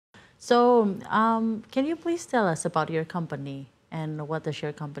So, can you please tell us about your company and what does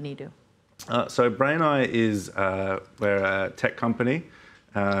your company do? So Braineye is, we're a tech company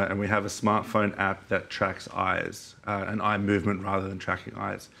and we have a smartphone app that tracks eyes, and eye movement rather than tracking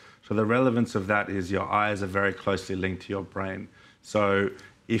eyes. So the relevance of that is your eyes are very closely linked to your brain. So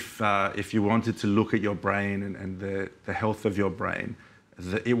if you wanted to look at your brain and the health of your brain,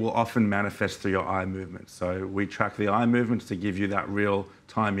 it will often manifest through your eye movements. So we track the eye movements to give you that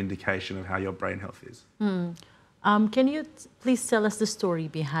real-time indication of how your brain health is. Can you please tell us the story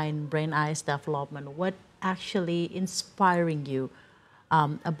behind Braineye's development? What actually inspiring you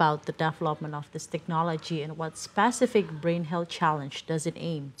about the development of this technology, and what specific brain health challenge does it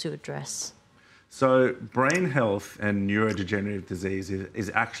aim to address? So brain health and neurodegenerative disease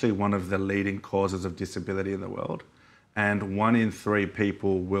is actually one of the leading causes of disability in the world. And 1 in 3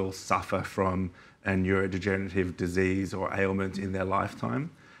 people will suffer from a neurodegenerative disease or ailment in their lifetime.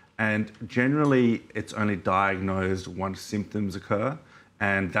 And generally, it's only diagnosed once symptoms occur,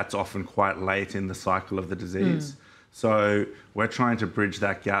 and that's often quite late in the cycle of the disease. So we're trying to bridge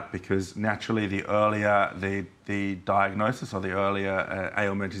that gap, because naturally the earlier the diagnosis or the earlier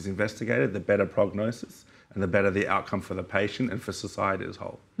ailment is investigated, the better prognosis and the better the outcome for the patient and for society as a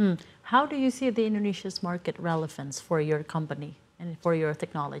whole. How do you see the Indonesia's market relevance for your company and for your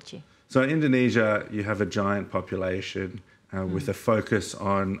technology? So in Indonesia, you have a giant population with a focus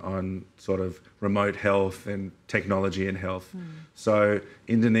on sort of remote health and technology and health. So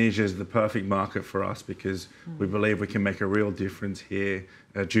Indonesia is the perfect market for us, because we believe we can make a real difference here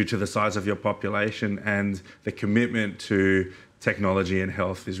due to the size of your population, and the commitment to technology and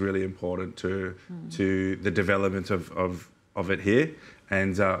health is really important to the development of it here.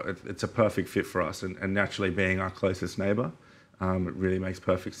 And it's a perfect fit for us. And naturally, being our closest neighbour, it really makes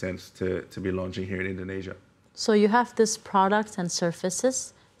perfect sense to be launching here in Indonesia. So you have these products and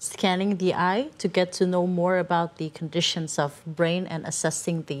services scanning the eye to get to know more about the conditions of brain and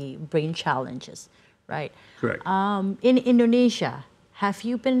assessing the brain challenges, right? Correct. In Indonesia, have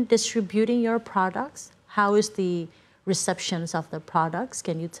you been distributing your products? How is the receptions of the products?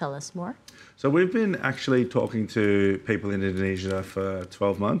 Can you tell us more? So we've been actually talking to people in Indonesia for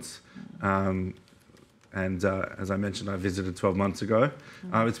 12 months. And as I mentioned, I visited 12 months ago.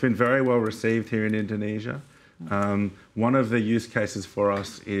 It's been very well received here in Indonesia. One of the use cases for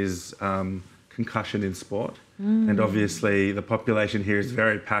us is concussion in sport. And obviously the population here is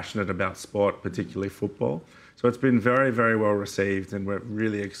very passionate about sport, particularly football. So it's been very, very well received, and we're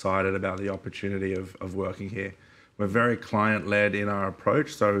really excited about the opportunity of working here. We're very client-led in our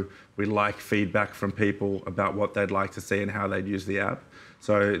approach, so we like feedback from people about what they'd like to see and how they'd use the app.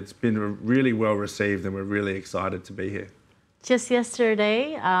 So it's been really well received, and we're really excited to be here. Just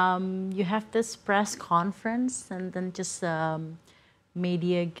yesterday, you have this press conference and then just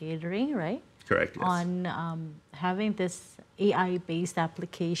media gathering, right? Correct, yes. On having this AI-based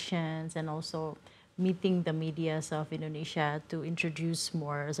applications, and also meeting the medias of Indonesia to introduce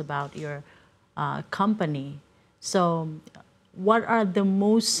more about your company. So what are the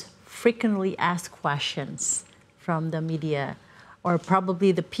most frequently asked questions from the media, or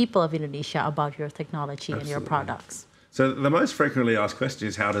probably the people of Indonesia, about your technology and your products? So the most frequently asked question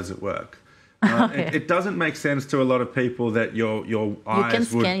is, how does it work? It doesn't make sense to a lot of people that your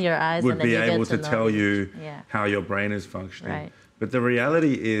eyes would be able to tell you how your brain is functioning. Right. But the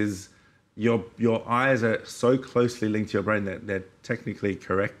reality is your eyes are so closely linked to your brain that they're technically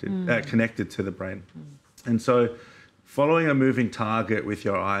connected to the brain. And so following a moving target with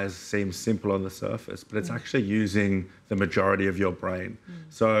your eyes seems simple on the surface, but it's actually using the majority of your brain.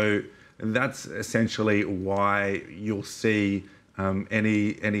 So that's essentially why you'll see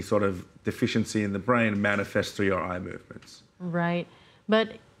any sort of deficiency in the brain manifest through your eye movements. Right.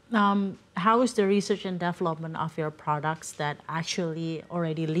 But how is the research and development of your products that actually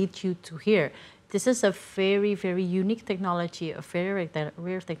already lead you to here? This is a very, very unique technology, a very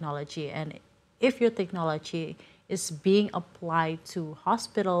rare technology. And if your technology is being applied to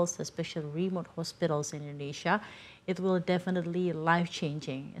hospitals, especially remote hospitals in Indonesia, it will definitely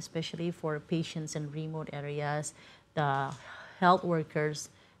life-changing, especially for patients in remote areas, the health workers,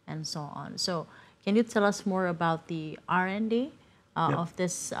 and so on. So can you tell us more about the R&D of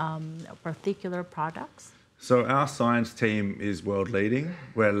this particular products? So our science team is world leading.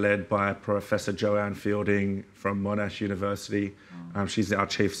 We're led by Professor Joanne Fielding from Monash University. She's our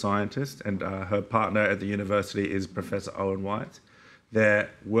chief scientist, and her partner at the university is Professor Owen White. They're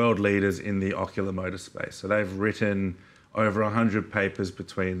world leaders in the oculomotor space. So they've written over 100 papers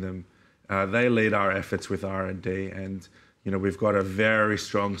between them. They lead our efforts with R&D, and we've got a very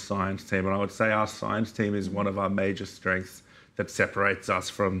strong science team. And I would say our science team is one of our major strengths that separates us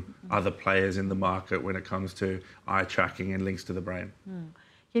from other players in the market when it comes to eye tracking and links to the brain.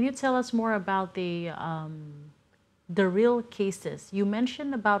 Can you tell us more about the real cases? You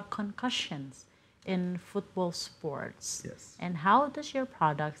mentioned about concussions in football sports. Yes. And how does your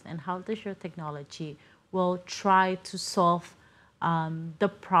products and how does your technology will try to solve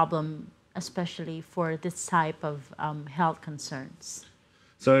the problem, especially for this type of health concerns?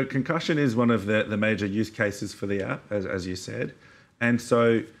 So concussion is one of the major use cases for the app, as you said. And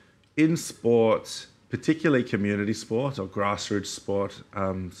so in sports, particularly community sport or grassroots sport,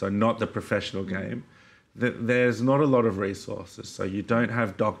 so not the professional game, there's not a lot of resources. So you don't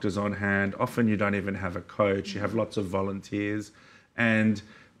have doctors on hand. Often you don't even have a coach. You have lots of volunteers. And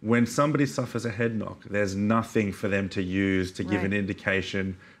when somebody suffers a head knock, there's nothing for them to use to give an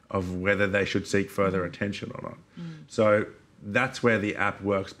indication of whether they should seek further attention or not. So that's where the app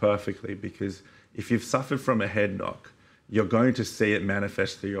works perfectly, because if you've suffered from a head knock, you're going to see it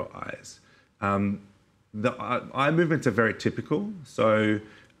manifest through your eyes. The eye movements are very typical. So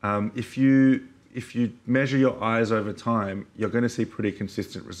if you measure your eyes over time, you're going to see pretty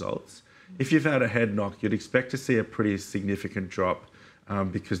consistent results. If you've had a head knock, you'd expect to see a pretty significant drop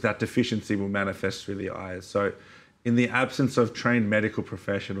because that deficiency will manifest through the eyes. So in the absence of trained medical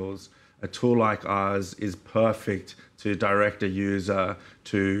professionals, a tool like ours is perfect to direct a user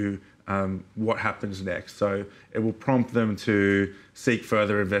to what happens next. So it will prompt them to seek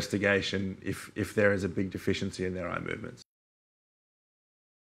further investigation if there is a big deficiency in their eye movements.